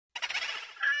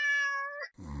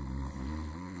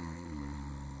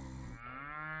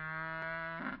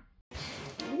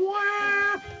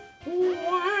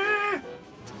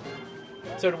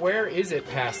So where is it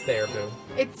past there, Boo?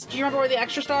 Do you remember where the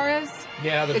extra star is?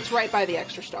 Yeah, It's right by the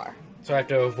extra star. So I have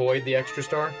to avoid the extra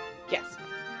star? Yes.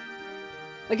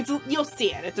 Like, you'll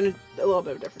see it. It's in a little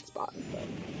bit of a different spot. But...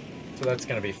 So that's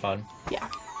gonna be fun. Yeah.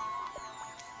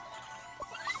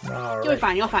 Alright. You'll be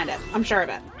fine. You'll find it. I'm sure of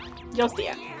it. You'll see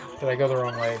it. Did I go the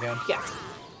wrong way again? Yes.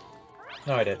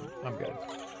 No, I didn't. I'm good.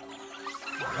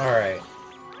 Alright.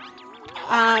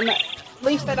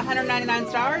 Leaf said 199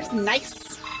 stars. Nice.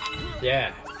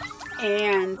 Yeah.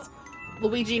 And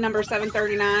Luigi number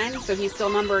 739, so he's still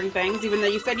numbering things, even though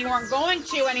you said you weren't going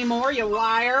to anymore, you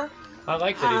liar. I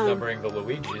like that he's numbering the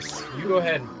Luigis. You go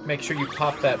ahead and make sure you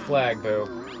pop that flag, Boo.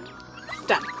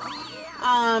 Done.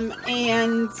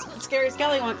 And Scary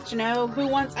Skelly wants to know who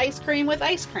wants ice cream with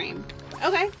ice cream.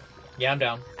 Okay. Yeah, I'm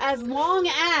down. As long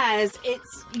as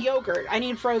it's yogurt. I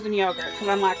need frozen yogurt because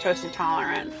I'm lactose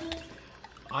intolerant.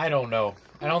 I don't know.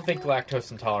 I don't think lactose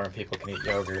intolerant people can eat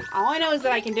yogurt. All I know is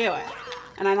that I can do it,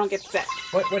 and I don't get sick.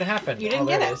 What happened? You didn't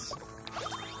get it. Is.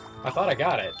 I thought I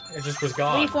got it. It just was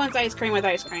gone. Leaf wants ice cream with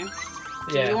ice cream.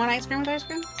 Yeah. Do you want ice cream with ice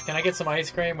cream? Can I get some ice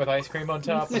cream with ice cream on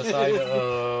top and a side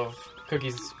of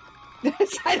cookies?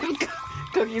 Side of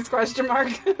cookies, question mark.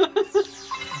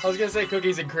 I was gonna say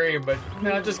cookies and cream, but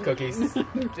no, just cookies.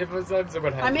 If it's that's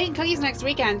what happened. I'm making cookies next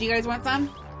weekend. Do you guys want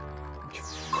some?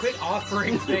 Quit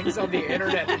offering things on the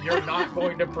internet that you're not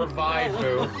going to provide,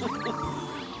 Boo.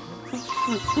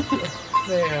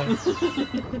 Man.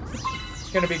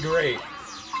 It's gonna be great.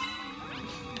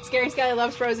 Scary Skelly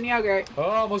loves frozen yogurt. Oh,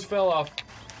 almost fell off.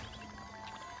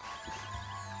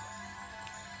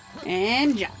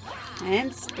 And jump.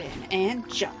 And spin. And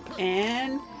jump.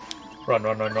 And... Run,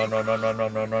 run, run, run, run, run, run,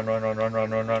 run, run, run, run, run, run,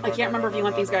 run, run, run. I can't remember if you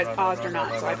want these guys paused or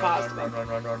not, so I paused them. Run,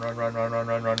 run, run, run, run, run, run,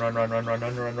 run, run, run, run, run,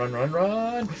 run, run, run, run,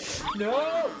 run.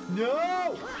 No!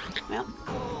 No!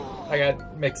 Well. I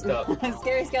got mixed up.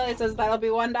 Scary Skelly says that'll be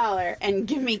 $1. And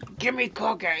give me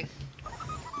cookie.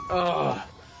 Ugh.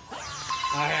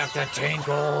 I have to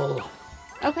tinkle.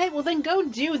 Okay, well then go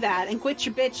do that and quit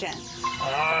your bitching.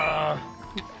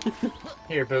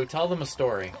 Here, Boo, tell them a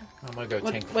story. I'm gonna go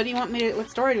tinkle. What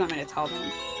story do you want me to tell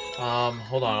them?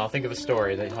 Hold on, I'll think of a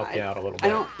story that help you out a little bit. I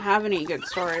don't have any good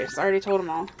stories. I already told them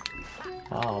all.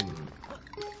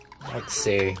 Let's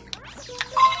see.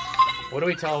 What do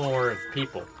we tell them when we're with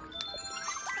people?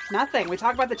 Nothing. We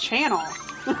talk about the channel.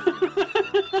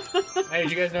 Hey,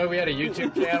 did you guys know we had a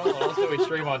YouTube channel? Also, we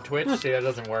stream on Twitch. See, that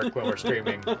doesn't work when we're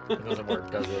streaming. It doesn't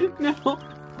work, does it? No.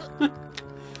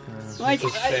 Like,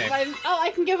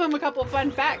 I can give them a couple of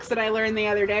fun facts that I learned the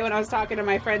other day when I was talking to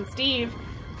my friend Steve.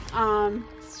 Fun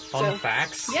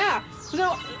facts? Yeah.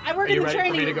 So I work Are in you the ready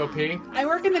training. for me to go pee? I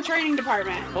work in the training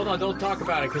department. Hold on, don't talk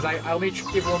about it because I'll need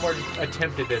to give one more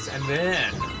attempt at this, and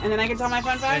then I can tell my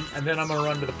fun facts. And then I'm gonna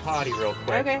run to the potty real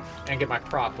quick. Okay. And get my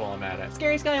prop while I'm at it.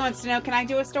 Scary Skelly wants to know, can I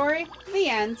do a story? The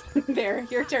end. There,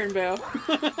 your turn, Boo.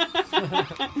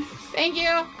 Thank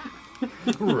you.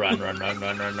 Run, run, run,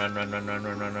 run, run, run, run, run,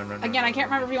 run, run, run, run. Again, I can't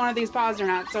remember if you wanted these paused or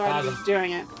not, so I'm just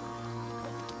doing it.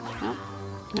 No.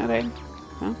 No, they.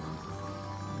 No.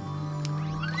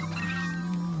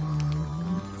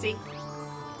 See?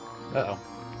 Uh-oh.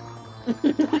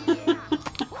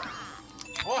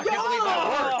 Oh, I can't believe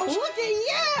that worked! Look at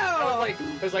you!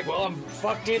 I was like, well, I'm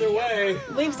fucked either way.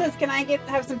 Leaf says, can I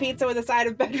have some pizza with a side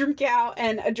of bedroom cow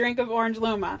and a drink of orange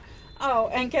Luma? Oh,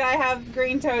 and can I have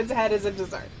green toad's head as a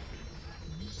dessert?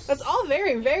 That's all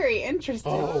very, very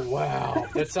interesting. Oh, wow.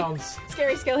 That sounds...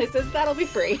 Scary Skelly says, that'll be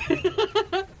free.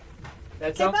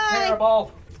 That sounds Bye.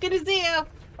 terrible. It's good to see you.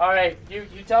 All right, you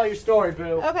tell your story,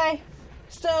 Boo. Okay.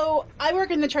 So, I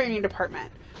work in the training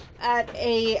department at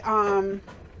a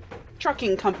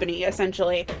trucking company,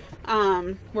 essentially.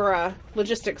 We're a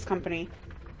logistics company.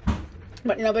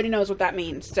 But nobody knows what that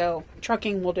means, so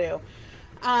trucking will do.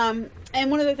 And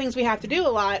one of the things we have to do a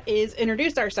lot is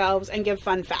introduce ourselves and give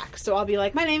fun facts. So I'll be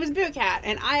like, my name is BooCat,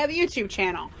 and I have a YouTube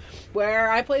channel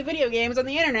where I play video games on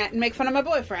the internet and make fun of my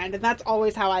boyfriend, and that's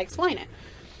always how I explain it.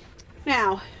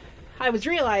 Now, I was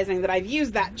realizing that I've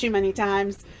used that too many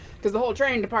times because the whole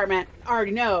training department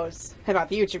already knows about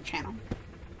the YouTube channel.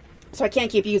 So I can't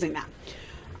keep using that.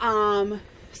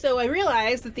 So I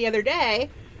realized that the other day,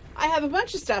 I have a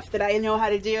bunch of stuff that I know how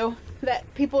to do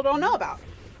that people don't know about.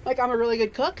 Like, I'm a really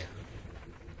good cook.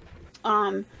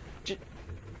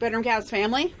 Bedroom Cow's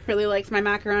family really likes my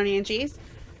macaroni and cheese.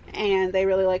 And they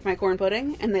really like my corn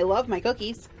pudding. And they love my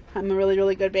cookies. I'm a really,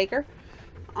 really good baker.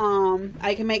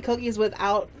 I can make cookies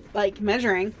without, like,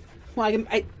 measuring. Well,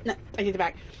 I take it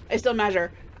back. I still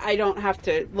measure. I don't have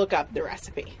to look up the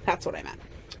recipe. That's what I meant.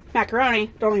 Macaroni,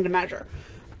 don't need to measure.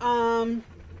 And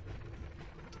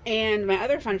my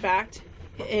other fun fact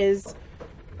is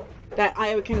that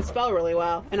I can spell really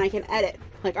well and I can edit.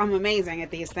 Like, I'm amazing at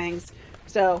these things.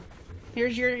 So,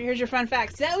 here's your fun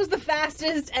facts. That was the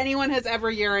fastest anyone has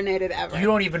ever urinated ever. You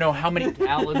don't even know how many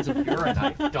gallons of urine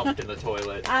I dumped in the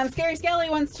toilet. Scary Skelly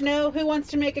wants to know who wants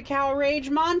to make a cow rage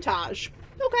montage.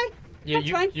 Okay. That's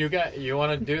fine. You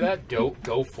want to do that?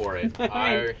 Go for it.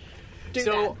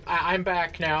 I'm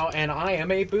back now, and I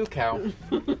am a boo cow.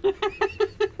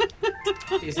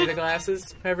 Do you see the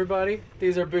glasses, everybody?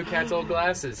 These are Boo Cat's old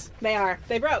glasses. They are.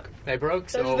 They broke. They broke.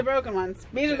 Those are the broken ones.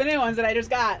 These are the new ones that I just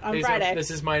got on Friday.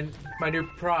 This is my new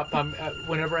prop.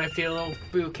 Whenever I feel a little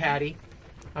Boo Catty,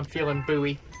 I'm feeling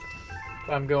booey.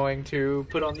 I'm going to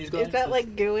put on these glasses. Is that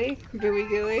like gooey?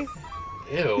 Gooey?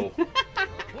 Ew.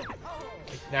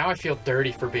 Now I feel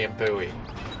dirty for being booey.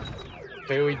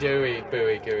 Booey dooey,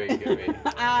 booey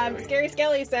gooey. Scary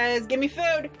Skelly says, "Give me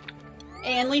food."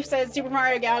 And Leaf says, "Super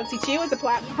Mario Galaxy 2 is a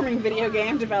platforming video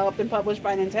game developed and published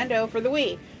by Nintendo for the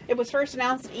Wii. It was first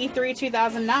announced at E3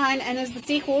 2009 and is the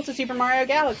sequel to Super Mario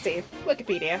Galaxy."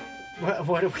 Wikipedia.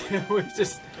 What are we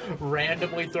just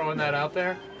randomly throwing that out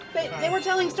there? They were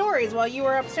telling stories while you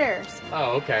were upstairs.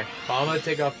 Oh, okay. Well, I'm going to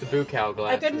take off the Boo Cow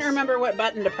glasses. I couldn't remember what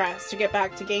button to press to get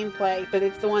back to gameplay, but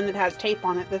it's the one that has tape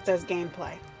on it that says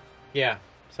gameplay. Yeah,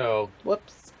 so...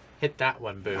 Whoops. Hit that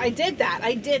one, Boo. I did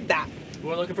that.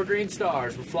 We're looking for green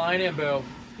stars. We're flying in, Boo.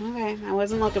 Okay, I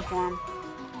wasn't looking for them.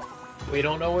 We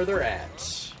don't know where they're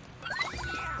at.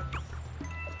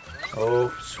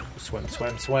 Oh, swim.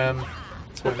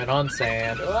 Swimming on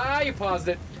sand. Ah, you paused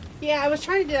it. Yeah, I was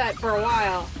trying to do that for a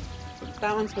while.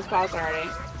 That one's was paused already.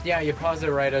 Yeah, you paused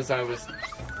it right as I was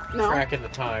tracking the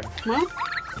time. Huh?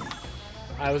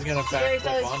 I was going to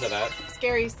backflip onto that.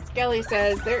 Scary Skelly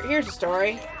says, here's a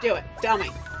story. Do it. Tell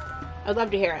me. I'd love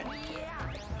to hear it.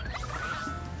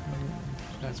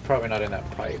 That's probably not in that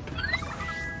pipe.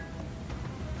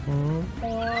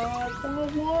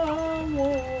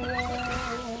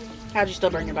 How'd you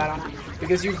still burn your butt on it?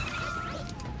 Because you...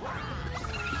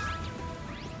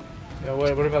 Yeah,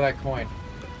 what about that coin?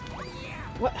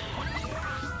 What?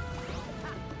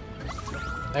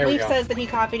 There we Leaf go. says that he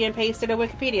copied and pasted a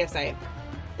Wikipedia site.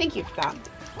 Thank you for that.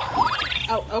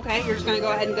 Oh, okay. You're just going to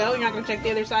go ahead and go? You're not going to check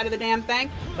the other side of the damn thing?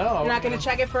 No. You're not going to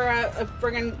check it for a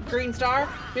friggin' green star?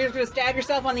 You're just going to stab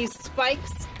yourself on these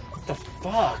spikes? What the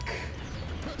fuck?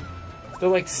 They're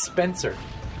like Spencer.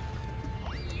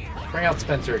 Bring out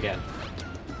Spencer again.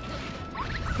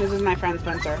 This is my friend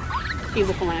Spencer. He's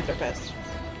a philanthropist.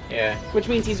 Yeah. Which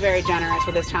means he's very generous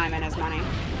with his time and his money.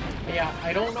 Yeah,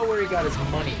 I don't know where he got his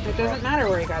money It from. doesn't matter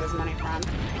where he got his money from.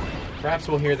 Perhaps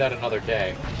we'll hear that another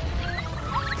day.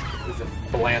 He's a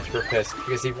philanthropist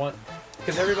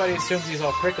because everybody assumes he's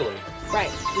all prickly. Right,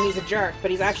 and he's a jerk,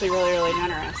 but he's actually really, really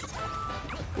generous.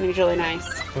 And he's really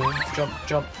nice. Boom,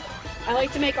 jump. I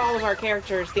like to make all of our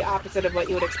characters the opposite of what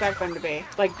you would expect them to be.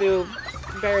 Like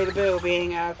Barry the Boo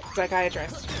being a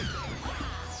psychiatrist.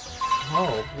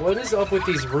 Oh, what is up with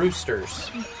these roosters?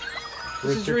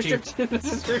 This is Rooster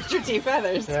T.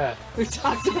 Feathers. Yeah. We've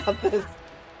talked about this.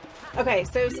 Okay,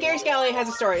 so Scary Skelly has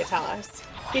a story to tell us.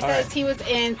 He says he was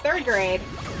in 3rd grade,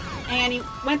 and he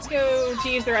went to go to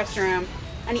use the restroom,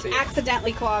 and he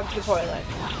accidentally clogged the toilet.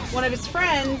 One of his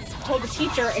friends told the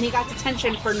teacher, and he got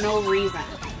detention for no reason.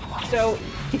 So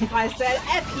I said,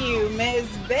 "F you, Ms.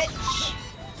 Bitch."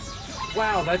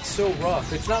 Wow, that's so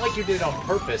rough. It's not like you did it on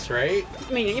purpose, right?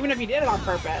 I mean, even if you did it on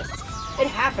purpose, it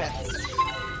happens.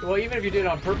 Well, even if you did it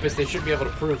on purpose, they should be able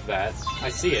to prove that. I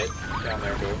see it down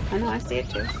there, Boo. I know, I see it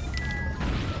too.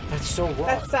 That's so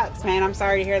rough. That sucks, man. I'm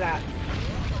sorry to hear that.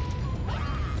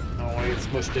 I don't want to get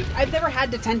smushed in. I've never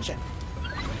had detention.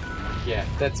 Yeah,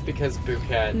 that's because Boo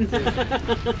Cat.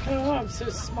 Oh, I'm so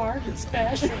smart and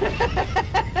special.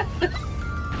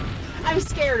 I'm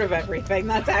scared of everything.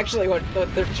 That's actually what the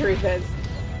truth is.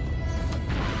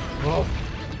 Well,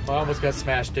 I almost got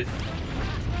smashed in.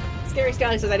 Scary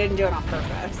Skelly says I didn't do it on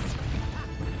purpose.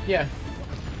 Yeah.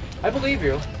 I believe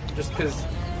you. Just because...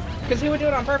 Because who would do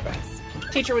it on purpose?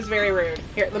 Teacher was very rude.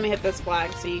 Here, let me hit this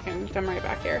flag so you can come right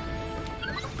back here.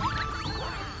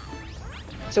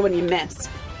 So when you miss.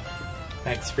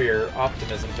 Thanks for your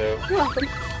optimism, Boo. You're welcome.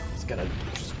 It's gonna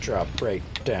just drop right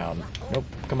down. Nope.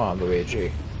 Come on,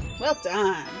 Luigi. Well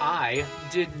done. I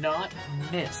did not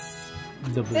miss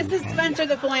the blue. This is Spencer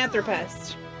the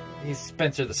philanthropist. He's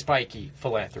Spencer the spiky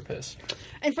philanthropist.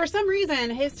 And for some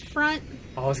reason, his front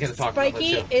Oh, I was gonna talk about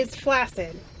spiky that too. is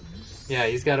flaccid. Yeah,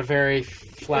 he's got a very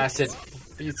flaccid...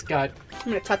 He's got I'm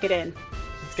gonna tuck it in.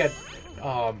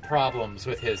 problems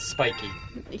with his spiky.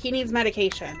 He needs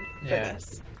medication for Yeah.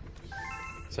 this.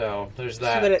 So, there's So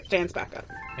that. that it stands back up.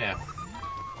 Yeah.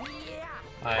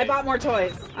 I bought more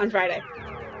toys on Friday.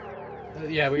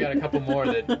 Yeah, we got a couple more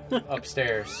that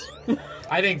upstairs.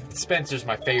 I think Spencer's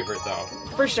my favorite, though.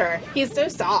 For sure. He's so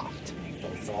soft. So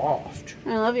soft.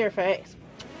 I love your face.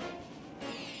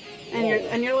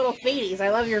 And your little feeties. I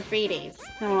love your feeties.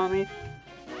 Oh, mommy.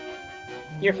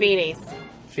 Your feeties.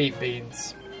 Feet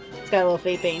beans. He's got little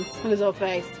feet beans. Look at his little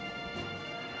face.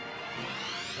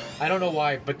 I don't know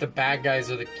why, but the bad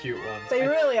guys are the cute ones. They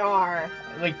really are.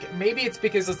 Like, maybe it's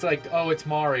because it's like, oh, it's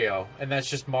Mario, and that's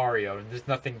just Mario, and there's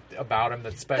nothing about him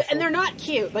that's special. And they're not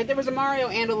cute. Like, there was a Mario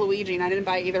and a Luigi, and I didn't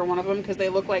buy either one of them because they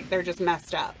look like they're just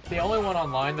messed up. The only one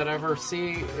online that I ever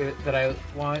see that I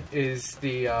want is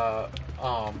the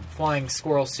flying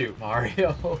squirrel suit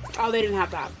Mario. Oh, they didn't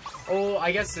have that. Oh,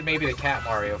 I guess maybe the cat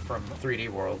Mario from 3D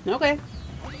World. Okay.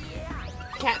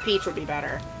 Cat Peach would be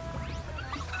better.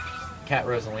 Cat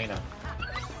Rosalina.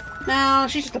 No,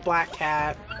 she's just a black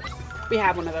cat. We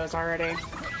have one of those already.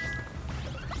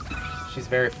 She's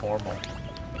very formal.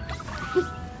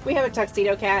 We have a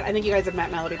tuxedo cat. I think you guys have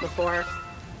met Melody before.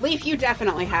 Leaf, you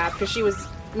definitely have, because she was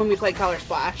when we played Color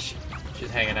Splash. She's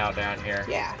hanging out down here.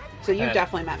 Yeah, so you And-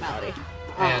 definitely met Melody.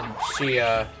 And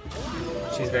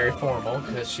she's very formal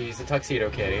because she's a tuxedo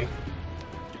kitty.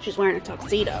 She's wearing a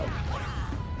tuxedo.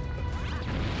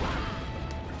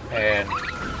 And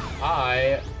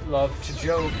I love to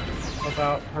joke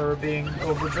about her being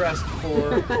overdressed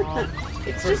for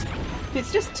It's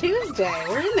just Tuesday.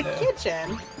 We're in the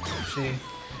kitchen.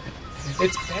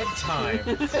 It's bedtime.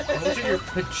 Those are your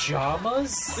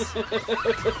pajamas?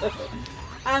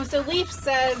 So Leaf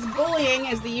says bullying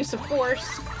is the use of force,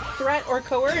 threat, or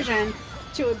coercion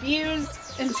to abuse,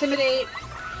 intimidate,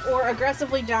 or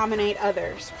aggressively dominate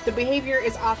others. The behavior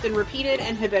is often repeated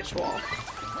and habitual.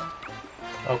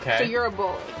 Okay. So you're a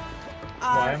bully.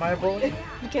 Why am I a bully?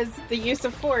 Because the use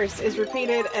of force is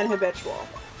repeated and habitual.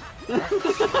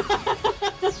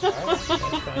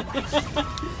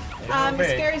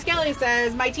 Scary Skelly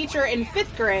says, my teacher in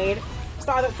 5th grade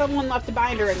saw that someone left a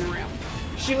binder in the room.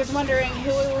 She was wondering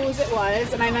whose it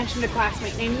was, and I mentioned a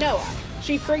classmate named Noah.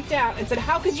 She freaked out and said,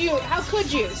 how could you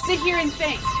sit here and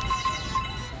think?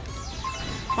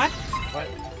 What? What?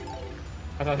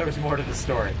 I thought there was more to the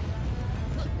story.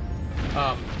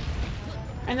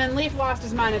 And then Leaf lost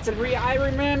his mind and said, I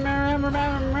remember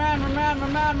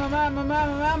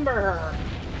her.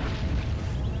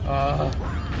 I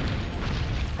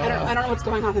don't know what's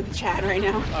going on in the chat right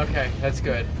now. Okay, that's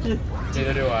good.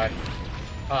 Neither do I.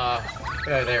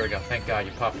 There we go. Thank God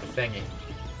you popped the thingy.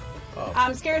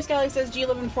 Scary Skelly says, do you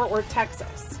live in Fort Worth,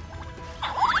 Texas?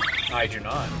 I do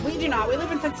not. We do not. We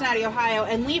live in Cincinnati, Ohio,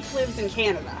 and Leaf lives in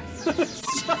Canada.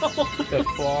 The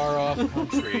far-off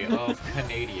country of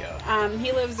Canada.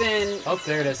 He lives in Oh,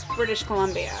 there it is. British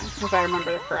Columbia, if I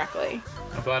remember correctly.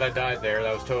 I'm glad I died there.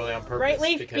 That was totally on purpose. Right,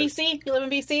 Leaf? because BC? You live in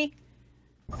BC?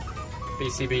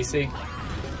 BC.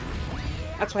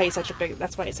 That's why he's such a big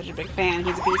fan.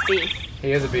 He's a BC.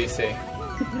 He is a BC.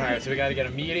 Alright, so we gotta get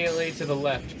immediately to the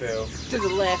left, boo. To the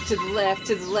left, to the left,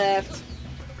 to the left.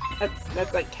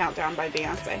 That's like Countdown by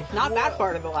Beyonce. Not that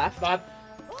far to the left. Not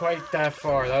quite that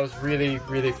far. That was really,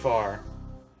 really far.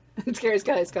 Scary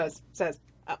Skelly says,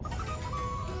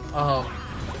 oh.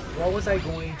 What was I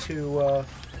going to,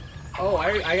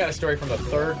 I got a story from the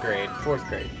 4th grade.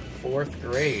 4th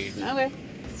grade. Okay.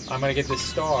 I'm gonna get this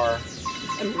star.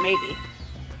 Maybe.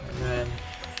 And then...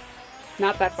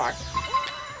 Not that far.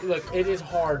 Look, it is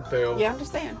hard, boo. Yeah, I'm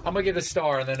just saying. I'm gonna get the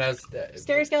star, and then as...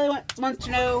 Scary Skelly wants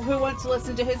to know who wants to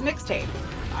listen to his mixtape.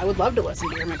 I would love to listen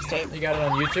to your mixtape. You got it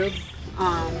on YouTube?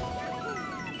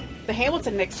 The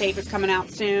Hamilton mixtape is coming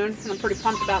out soon, and I'm pretty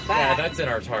pumped about that. Yeah, that's in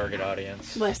our target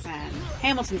audience. Listen,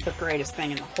 Hamilton's the greatest thing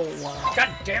in the whole world. God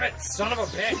damn it, son of a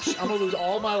bitch! I'm gonna lose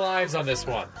all my lives on this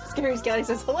one. Scary Skelly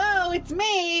says, hello, it's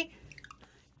me! I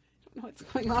don't know what's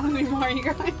going on anymore, you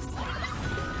guys.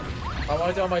 I want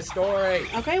to tell my story.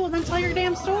 Okay, well then tell your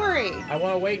damn story. I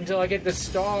want to wait until I get the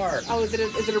star. Oh, is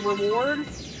it a reward?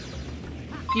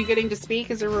 You getting to speak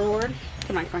is a reward?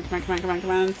 Come on.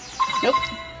 Nope,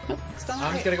 still not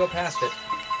I'm just right. gonna go past it.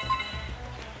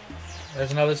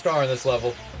 There's another star in this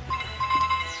level.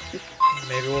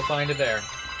 Maybe we'll find it there.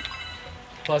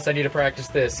 Plus, I need to practice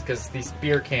this, because these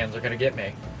beer cans are gonna get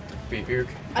me. Beer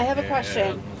I have a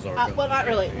question. cans are Well, gonna not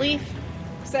get really. me. Leaf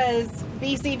says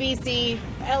BCBC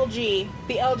LG.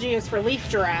 The LG is for leaf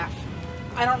giraffe.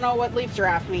 I don't know what leaf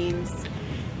giraffe means.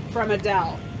 From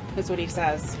Adele, is what he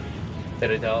says.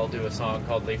 Did Adele do a song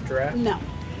called Leaf Giraffe? No.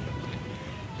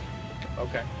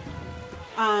 Okay.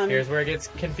 Here's where it gets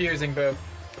confusing, boo.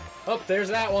 Oh, there's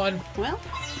that one. Well,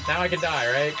 Now I can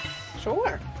die, right?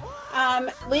 sure.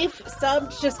 Leaf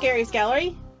subbed to Scary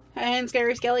Skelly, and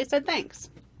Scary Skelly said thanks.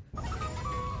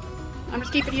 I'm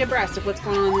just keeping you abreast of what's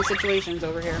going on in the situations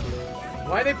over here.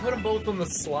 Why they put them both on the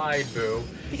slide, Boo?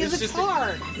 Because it's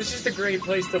hard. It's just a great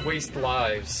place to waste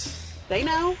lives. They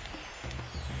know.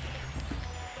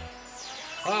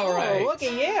 All right. Oh, look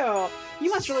at you.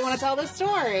 You must really want to tell this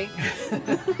story.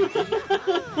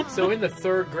 So in the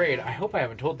 3rd grade, I hope I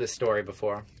haven't told this story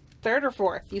before. 3rd or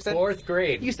 4th? You said 4th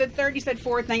grade. You said 3rd, you said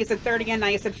 4th, now you said 3rd again, now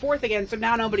you said 4th again, so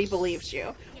now nobody believes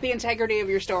you. The integrity of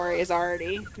your story is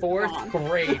already 4th gone.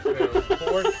 grade, Boo.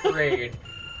 4th grade.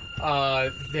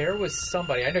 There was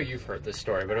somebody, I know you've heard this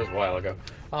story, but it was a while ago.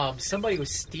 Somebody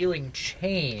was stealing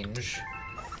change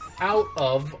out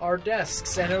of our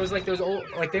desks, and it was like those old,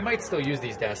 like they might still use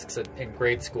these desks in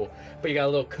grade school, but you got a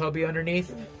little cubby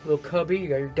underneath, you got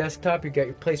your desktop, you got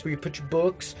your place where you put your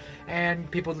books, and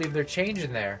people would leave their change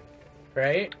in there,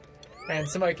 right? And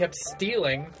somebody kept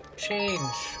stealing change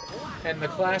in the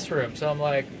classroom, so I'm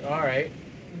like, alright,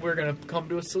 we're gonna come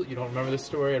to a solution. You don't remember this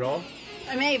story at all?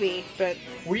 Maybe, but...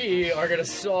 We are gonna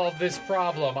solve this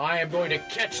problem. I am going to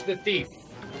catch the thief.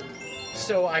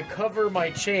 So I cover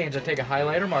my change. I take a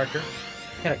highlighter marker,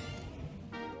 and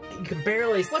you can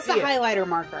barely see it. What's a highlighter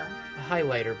marker? A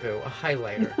highlighter, Boo. A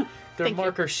highlighter. They're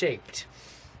marker shaped.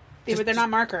 Yeah, but they're not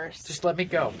markers. Just let me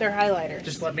go. They're highlighters.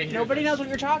 Just let me hear Nobody this. knows what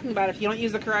you're talking about if you don't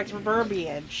use the correct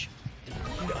verbiage.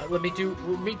 Let me do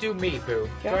me, Boo. Go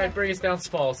ahead. ahead, bring us down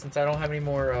small since I don't have any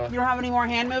more. You don't have any more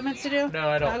hand movements to do? No,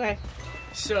 I don't. Okay.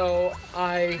 So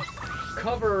I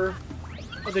cover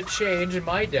the change in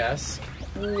my desk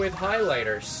with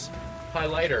highlighters.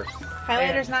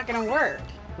 Highlighter's not going to work.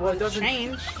 Well, it doesn't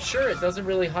change. Sure, it doesn't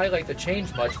really highlight the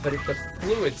change much, but if the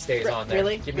fluid stays on there,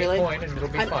 really? give me a coin and it'll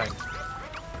be fine.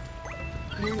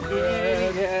 You Give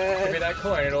me idiot. that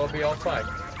coin, it'll be all fine.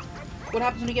 What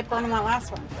happens when you get burned on that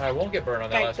last one? I won't get burned on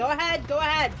that Okay, last go one.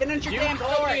 ahead. Finish your You damn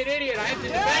called story. me an idiot. I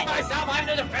have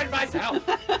to defend myself.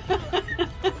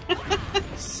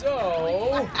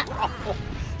 So,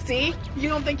 See? You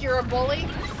don't think you're a bully?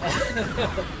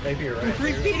 maybe you're right.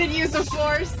 Repeated use of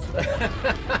force.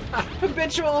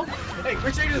 Habitual. Hey,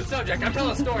 we're changing the subject. I'm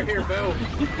telling a story here, Boo.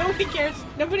 Nobody cares.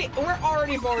 We're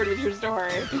already bored with your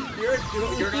story.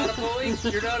 You're not a bully?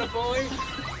 You're not a bully?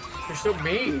 You're so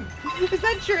mean. Is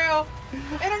that true?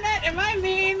 Internet, am I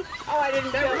mean? Oh, I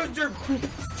didn't That know. rooster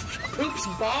poops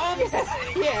bombs?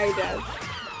 Yeah, he does.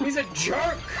 He's a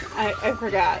jerk. I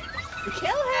forgot.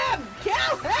 Kill him!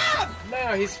 Kill him!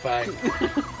 No, he's fine.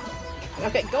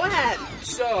 Okay, go ahead.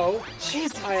 So,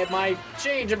 Jesus. my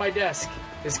change in my desk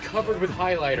is covered with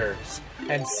highlighters,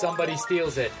 and somebody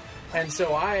steals it. And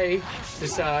so I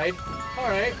decide,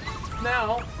 alright,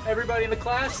 now, everybody in the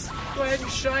class, go ahead and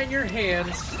shine your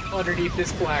hands underneath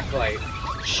this black light.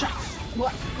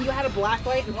 What? You had a black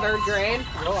light in 3rd grade?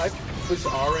 Well, I was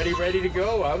already ready to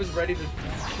go. I was ready to,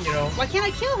 Why can't I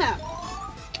kill him?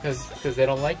 because they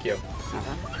don't like you.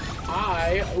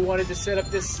 I wanted to set up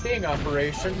this sting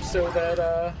operation so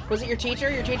that, Was it your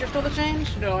teacher? Your teacher stole the change?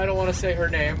 no, I don't want to say her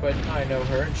name, but I know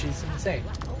her, and she's insane.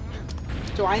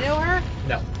 Do I know her?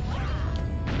 No.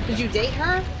 Did you date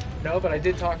her? No, but I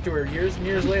did talk to her years and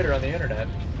years later on the internet,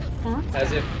 Huh?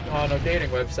 as if on a dating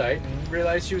website, and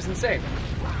realized she was insane.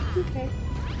 Okay.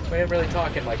 We didn't really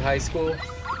talk in, like, high school,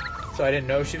 so I didn't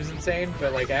know she was insane,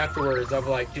 but, like, afterwards, I'm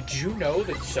like, did you know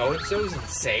that so-and-so is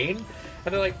insane?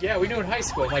 And they're like, yeah, we knew in high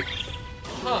school. I'm like,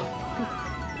 huh.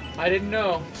 I didn't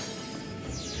know.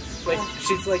 Like,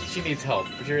 she's like, she needs help.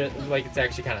 But you're, like, it's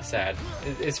actually kind of sad.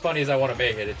 As funny as I want to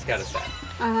make it, it's kind of sad.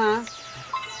 Uh-huh.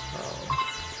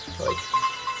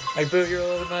 Like, Boo, you're a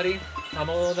little nutty. I'm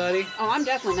a little nutty. Oh, I'm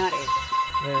definitely nutty.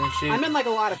 And she's, I'm in, like, a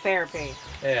lot of therapy.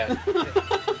 yeah.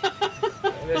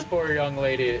 This poor young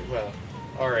lady, well,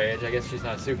 our age, I guess she's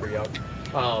not super young.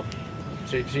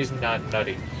 She's not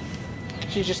nutty.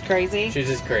 She's just crazy? She's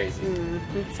just crazy.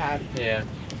 It's sad. Yeah.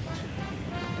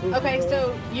 Okay,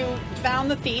 so you found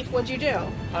the thief. What'd you do?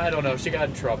 I don't know. She got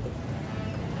in trouble.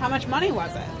 How much money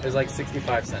was it? It was like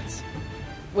 65 cents.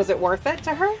 Was it worth it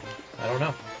to her? I don't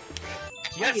know.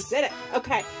 Yes! You did it.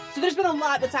 Okay. So there's been a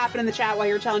lot that's happened in the chat while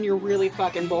you're telling your really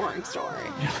fucking boring story.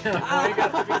 Why you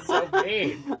gotta be so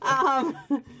mean?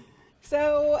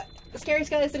 So, Scary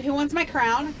Skelly said, who wants my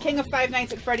crown? King of Five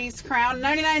Nights at Freddy's crown,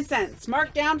 99 cents.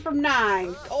 Marked down from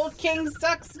 9. Old King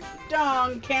sucks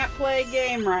dong, can't play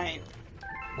game right.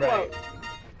 Right. Quote.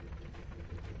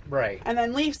 Right. And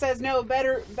then Leaf says, no,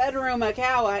 bedroom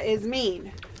Akawa is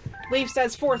mean. Leaf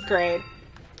says 4th grade.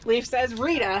 Leaf says,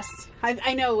 read us.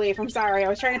 I know, Leaf, I'm sorry. I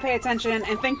was trying to pay attention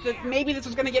and think that maybe this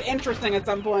was going to get interesting at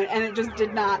some point, and it just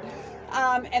did not.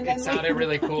 And then It sounded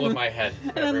really cool in my head.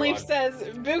 And then Leaf says,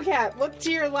 Boo Cat, look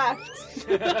to your left.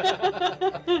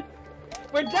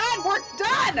 We're done! We're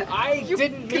done! I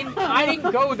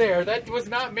didn't go there. That was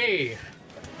not me.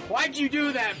 Why'd you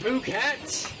do that, Boo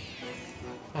Cat?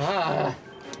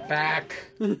 Back.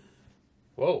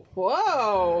 Whoa.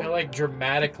 Whoa! It like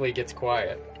dramatically gets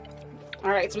quiet.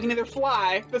 Alright, so we can either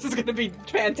fly. This is gonna be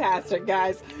fantastic,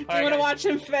 guys. Do you Alright, want to guys. watch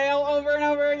him fail over and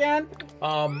over again?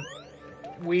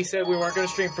 We said we weren't going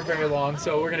to stream for very long,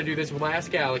 so we're going to do this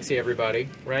last galaxy, everybody.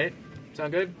 Right?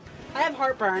 Sound good? I have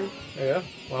heartburn. Yeah.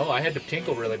 Well, I had to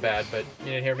tinkle really bad, but you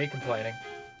didn't hear me complaining.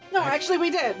 No, actually we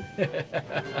did.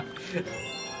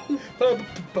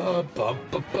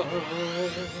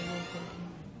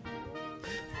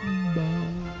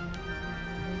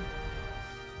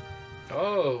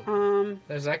 Oh,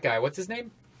 there's that guy. What's his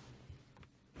name?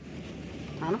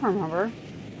 I don't remember.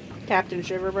 Captain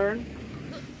Shiverbird.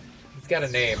 He's got a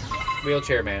name.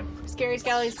 Wheelchair Man. Scary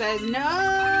Skelly says, no!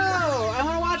 I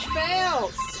want to watch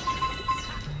fails!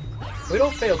 We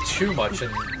don't fail too much,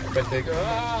 but they go,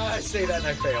 I say that and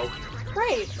I failed.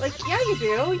 Right, like, yeah you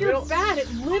do. You're bad at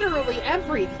literally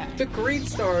everything. The green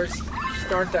stars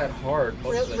just aren't that hard.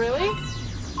 Most of the- Really?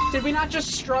 Did we not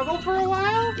just struggle for a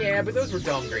while? Yeah, but those were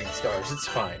dumb green stars. It's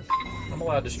fine. I'm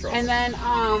allowed to struggle. And then,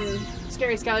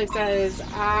 Scary Skelly says,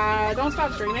 don't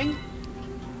stop streaming.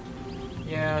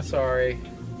 Yeah, sorry.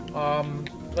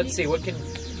 Let's see.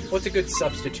 What's a good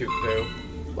substitute, Boo,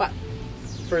 What?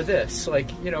 for this?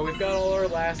 Like, you know, we've got all our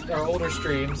older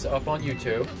streams up on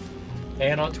YouTube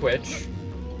and on Twitch,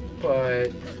 but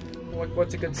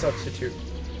what's a good substitute?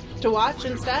 To watch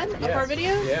instead of our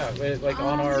videos? Yeah, like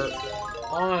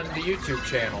on the YouTube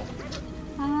channel.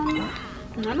 I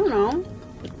don't know.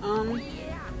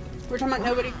 We're talking about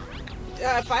nobody.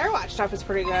 Firewatch stuff is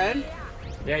pretty good.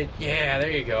 Yeah,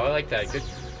 there you go. I like that. Good.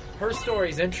 Her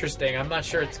story's interesting. I'm not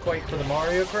sure it's quite for the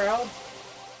Mario crowd,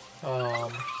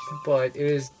 but it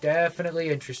is definitely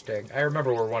interesting. I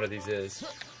remember where one of these is.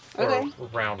 Okay. Or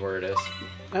around where it is.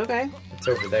 Okay. It's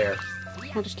over there.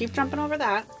 We'll just keep jumping over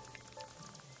that.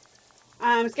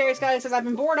 Scary Skelly says, I've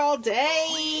been bored all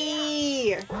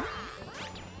day.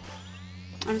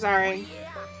 I'm sorry.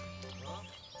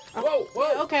 Whoa!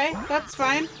 Okay, that's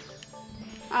fine.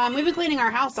 We've been cleaning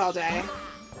our house all day.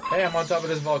 Hey, I'm on top of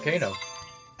this volcano.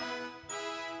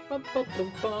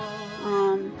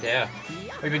 Yeah.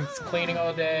 We've been cleaning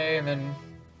all day, and then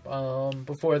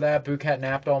before that, Boo Cat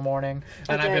napped all morning.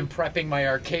 And I've been prepping my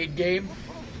arcade game.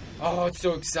 Oh, it's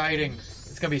so exciting.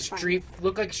 It's gonna be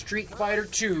look like Street Fighter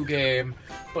 2 game,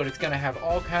 but it's gonna have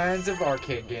all kinds of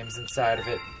arcade games inside of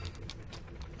it.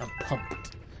 I'm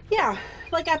pumped. Yeah,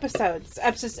 like episode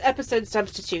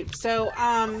substitute. So,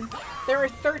 there were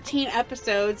 13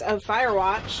 episodes of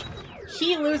Firewatch.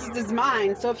 He loses his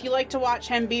mind, so if you like to watch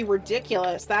him be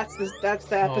ridiculous, that's the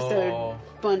episode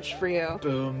bunch for you.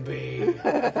 Boomby.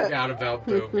 I forgot about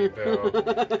Boomby, Boo.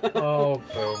 Oh,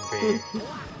 Boomby.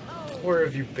 Where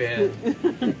have you been?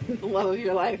 The love of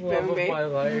your life, Love Boomby. of my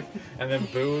life. And then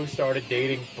Boo started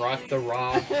dating Brock the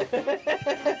Rock.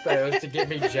 That was to get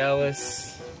me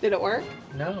jealous. Did it work?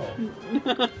 No.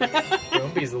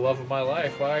 Boomby's the love of my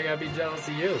life. Why I gotta be jealous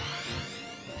of you?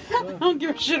 I don't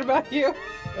give a shit about you.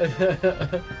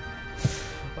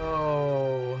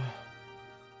 Oh.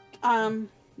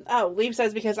 Leaf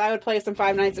says because I would play some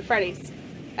Five Nights at Freddy's.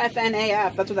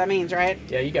 FNAF, that's what that means, right?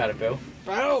 Yeah, you got it, Boo.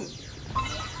 Boom!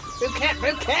 Boo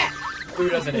cat! Boo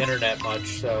doesn't internet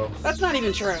much, so That's not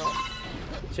even true.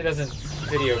 she doesn't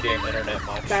video game internet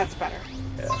much. That's better.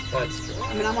 Yeah, that's true.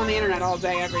 I mean, I'm on the internet all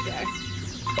day, every day.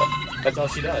 That's all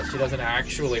she does. She doesn't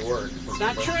actually work. It's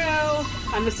not true.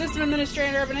 I'm the system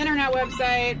administrator of an internet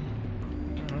website.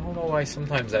 I don't know why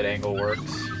sometimes that angle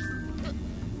works.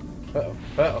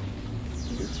 Uh-oh.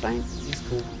 It's fine.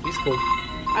 He's cool.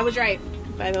 I was right,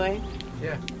 by the way.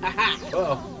 Yeah. Aha!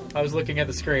 Uh-oh. I was looking at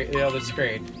the other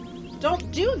screen.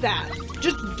 Don't do that.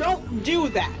 Just don't do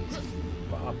that.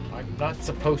 I'm not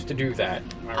supposed to do that.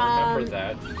 I remember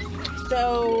that.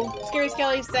 So, Scary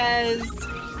Skelly says,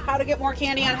 how to get more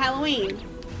candy on Halloween.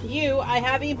 I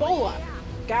have Ebola.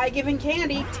 Guy giving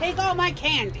candy, take all my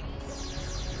candy.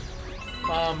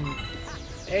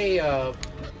 Hey,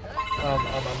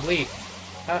 Leaf.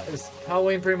 Is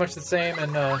Halloween pretty much the same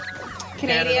in,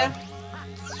 Canada?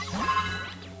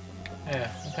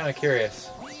 Yeah, I'm kind of curious.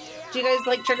 Do you guys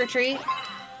like trick or treat?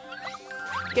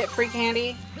 Get free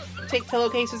candy? Take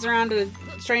pillowcases around to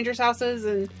strangers' houses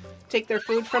and take their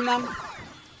food from them?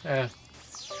 Yeah.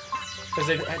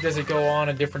 Does it go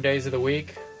on different days of the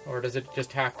week? Or does it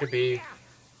just have to be...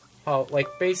 like,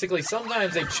 basically,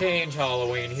 sometimes they change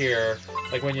Halloween here.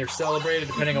 Like, when you're celebrated,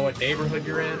 depending on what neighborhood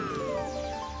you're in.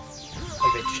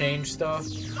 Like, they change stuff.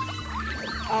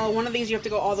 Oh, one of these you have to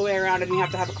go all the way around and you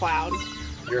have to have a cloud.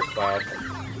 You're a cloud.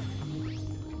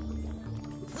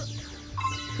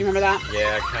 You remember that?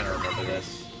 Yeah, I kind of remember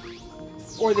this.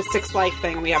 Or the 6 life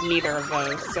thing. We have neither of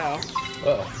those, so.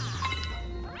 Oh.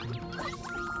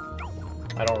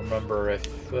 I don't remember if.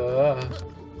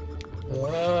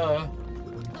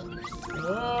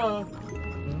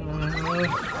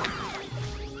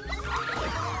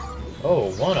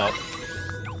 Oh, 1-up.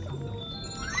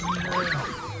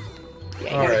 Yeah, you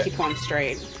gotta Alright. keep one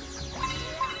straight.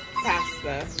 Past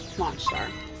the launch star.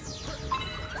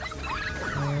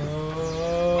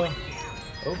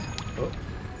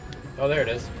 Oh, there it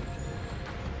is.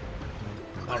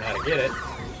 I don't know how to get it.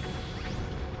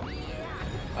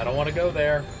 I don't want to go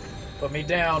there. Put me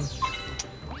down.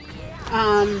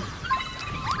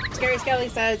 Scary Skelly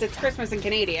says it's Christmas in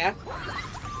Canada.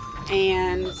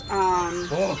 And,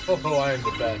 Oh, I am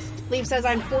the best. Leaf says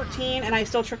I'm 14 and I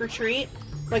still trick or treat.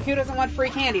 Like, who doesn't want free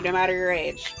candy no matter your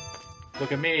age?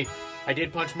 Look at me. I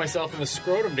did punch myself in the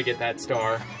scrotum to get that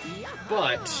star,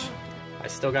 but I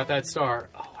still got that star.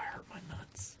 Oh, I hurt my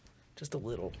nuts. Just a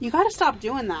little. You gotta stop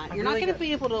doing that. You're not really gonna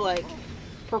be able to, like,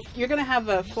 you're gonna have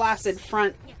a flaccid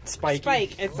front Spiky.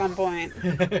 spike at some point.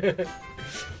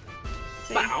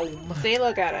 Bow. See,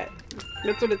 look at it.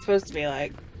 That's what it's supposed to be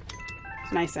like.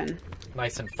 Nice and...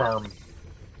 Nice and firm.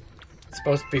 It's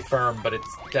supposed to be firm, but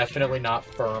it's definitely not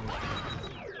firm.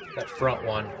 That front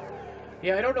one.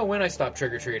 Yeah, I don't know when I stopped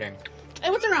trick-or-treating.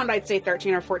 It was around, I'd say,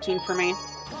 13 or 14 for me.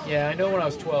 Yeah, I know when I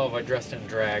was 12, I dressed in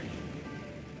drag.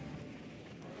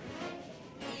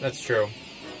 That's true.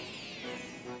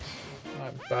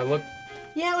 I look...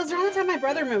 Yeah, it was around the time my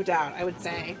brother moved out, I would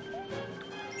say.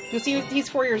 Because he's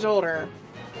 4 years older,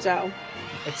 so...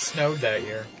 It snowed that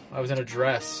year. I was in a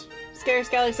dress. Scary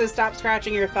Skelly says stop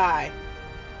scratching your thigh.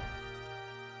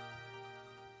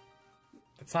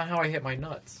 That's not how I hit my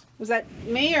nuts. Was that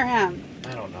me or him?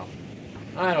 I don't know.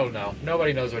 I don't know.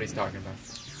 Nobody knows what he's talking about.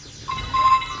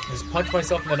 Just punch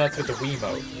myself in the nuts with the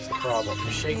Wiimote is the problem.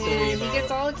 Just shake the And Wiimote. he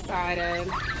gets all excited.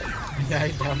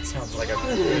 Yeah, now it sounds like I'm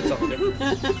doing something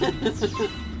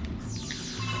different.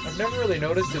 I've never really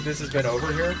noticed that this has been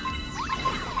over here.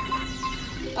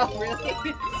 Oh, really?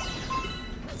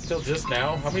 Till just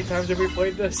now. How many times have we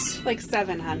played this? Like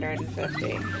 750.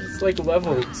 It's like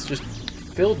level. It's just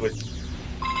filled with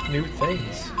new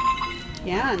things.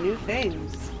 Yeah, new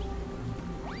things.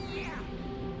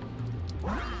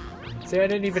 See, I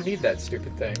didn't even need that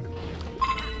stupid thing.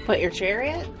 What, your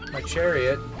chariot? My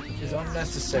chariot is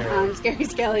unnecessary. Scary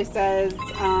Skelly says,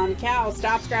 Cal,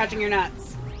 stop scratching your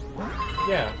nuts.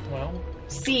 Yeah, well,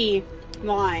 C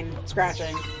line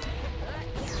scratching.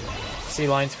 sea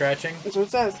lion scratching. That's what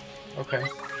it says. Okay.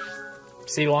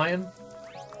 Sea lion?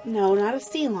 No, not a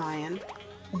sea lion.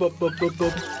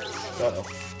 Uh-oh.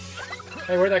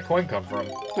 Hey, where'd that coin come from?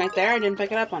 Right there, I didn't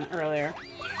pick it up on it earlier.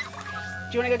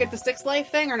 Do you want to go get the 6 life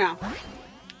thing or no?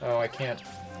 Oh, I can't.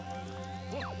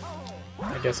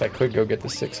 I guess I could go get the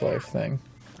 6 life thing.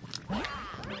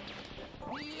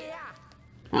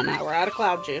 Oh no, we're out of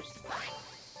cloud juice.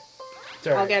 It's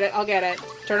all right. I'll get it.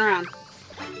 Turn around.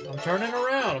 I'm turning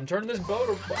around. I'm turning this boat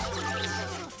around.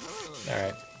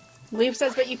 Alright. Leaf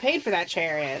says, but you paid for that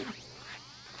chariot.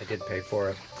 I did pay for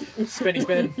it. Spinny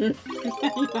spin.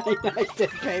 I did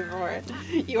pay for it.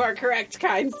 You are correct,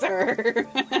 kind sir.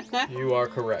 You are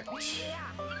correct.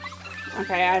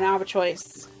 Okay, I now have a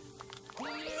choice.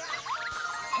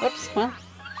 Oops, well.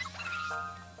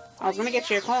 I was gonna get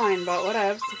you a coin, but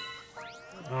whatevs.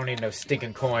 I don't need no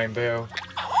stinking coin, boo.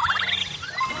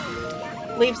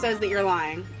 Leaf says that you're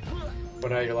lying. What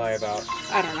did I lie about?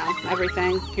 I don't know.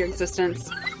 Everything. Your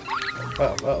existence.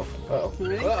 Oh.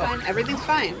 Everything's fine. Everything's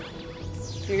fine.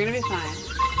 You're gonna be fine.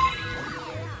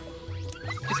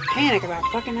 Just panic about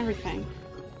fucking everything.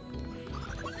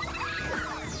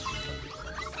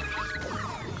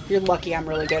 You're lucky I'm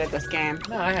really good at this game.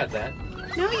 No, I had that.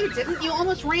 No, you didn't. You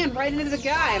almost ran right into the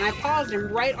guy, and I paused him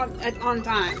right on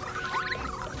time.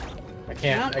 I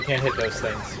can't. Nope. I can't hit those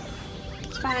things.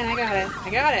 It's fine. I got it. I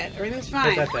got it. Everything's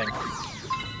fine. Hit that thing.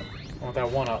 I want that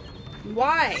 1-up.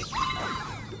 Why?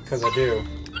 Because I do.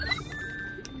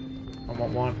 I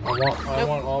want one. I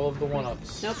want all of the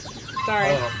 1-ups. Nope. Sorry.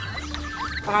 Oh.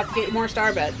 I'll have to get you more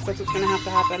star bets. That's what's gonna have to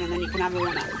happen, and then you can have the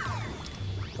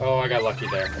 1-up. Oh, I got lucky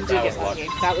there. You That did was get luck. lucky.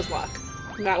 That was luck.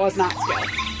 That was not skill.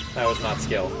 That was not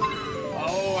skill.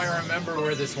 Oh, I remember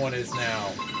where this one is now.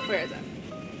 Where is it?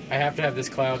 I have to have this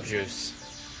cloud juice.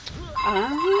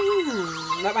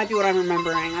 Ah, that might be what I'm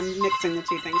remembering. I'm mixing the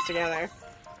two things together.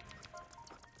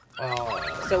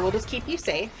 Oh. So we'll just keep you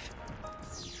safe.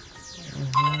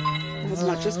 As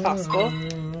much as possible.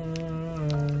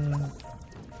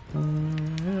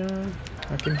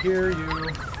 I can hear you.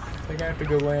 I think I have to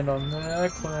go land on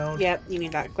that cloud. Yep, you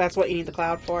need that. That's what you need the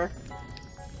cloud for.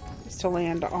 Just to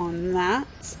land on that.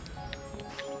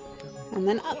 And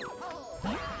then up.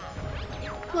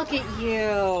 Look at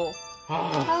you.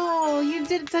 Oh, you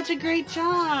did such a great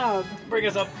job. Bring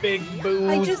us a big booze.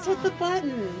 I just hit the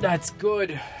button. That's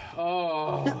good.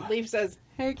 Oh. Leaf says,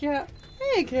 Hey, Captain.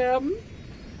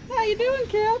 How you doing,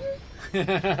 Captain?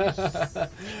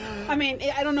 I mean,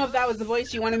 I don't know if that was the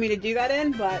voice you wanted me to do that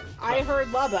in, but I heard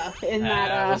Lubba in that.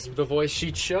 That was the voice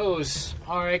she chose.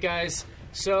 All right, guys.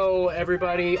 So,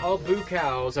 everybody, all Boo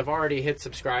Cows have already hit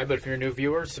subscribe, but if you're a new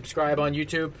viewer, subscribe on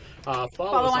YouTube.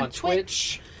 Follow us on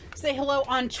Twitch. Say hello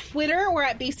on Twitter. We're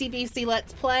at BCBC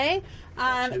Let's Play.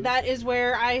 That is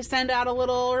where I send out a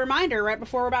little reminder right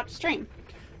before we're about to stream.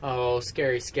 Oh,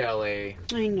 Scary Skelly.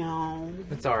 I know.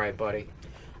 It's all right, buddy.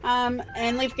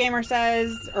 And Leaf Gamer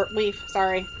says, or Leaf,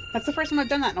 sorry. That's the first time I've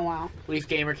done that in a while. Leaf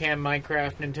Gamer Cam,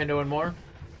 Minecraft, Nintendo, and more.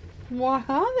 Why,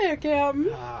 hi there,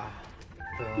 Captain.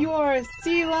 You are a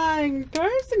sea-lying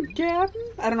person, Captain.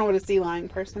 I don't know what a sea-lying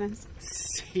person is.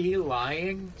 Sea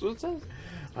lying? That's what it says.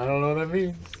 I don't know what that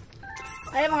means.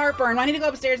 I have a heartburn. I need to go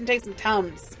upstairs and take some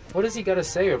Tums. What does he got to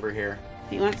say over here?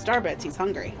 He wants Starbits. He's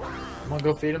hungry. I'm gonna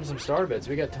go feed him some Starbits.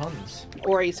 We got tons.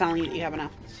 Or he's telling you that you have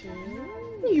enough.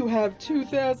 You have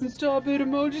 2,000 Starbit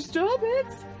emoji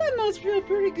Starbits. That must feel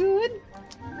pretty good.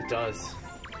 It does.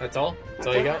 That's all? That's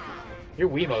all you got? Your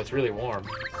Wiimote's really warm.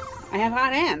 I have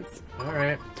hot hands.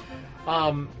 Alright.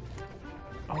 Oh.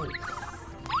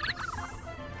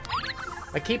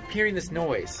 I keep hearing this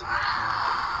noise.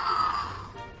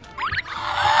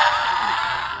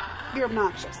 You're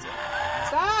obnoxious.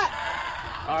 Stop!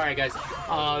 Alright, guys.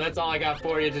 That's all I got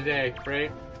for you today,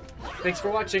 right? Thanks for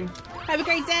watching. Have a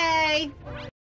great day!